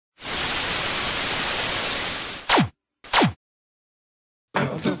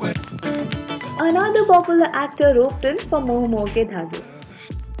Another popular actor roped in for Moh Moh ke Dhaage.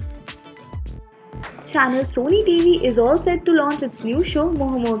 Channel Sony TV is all set to launch its new show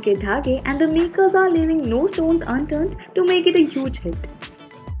Moh Moh ke Dhaage, and the makers are leaving no stones unturned to make it a huge hit.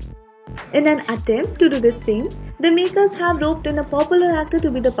 In an attempt to do the same, the makers have roped in a popular actor to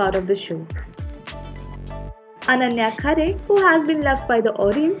be the part of the show. Ananya Khare, who has been loved by the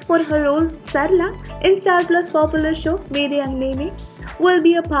audience for her role Sarla in Star Plus popular show Mere Angane, will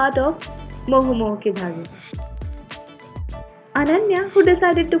be a part of Moh Moh ke Dhaage. Ananya, who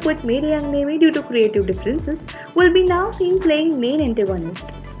decided to quit Mere Angane due to creative differences, will be now seen playing main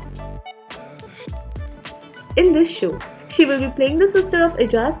antagonist. In this show, she will be playing the sister of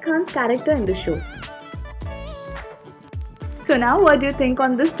Ijaz Khan's character in the show. So now, what do you think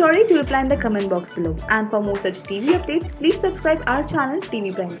on this story? Do reply in the comment box below. And for more such TV updates, please subscribe our channel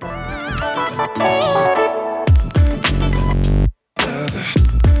TV Prime Time.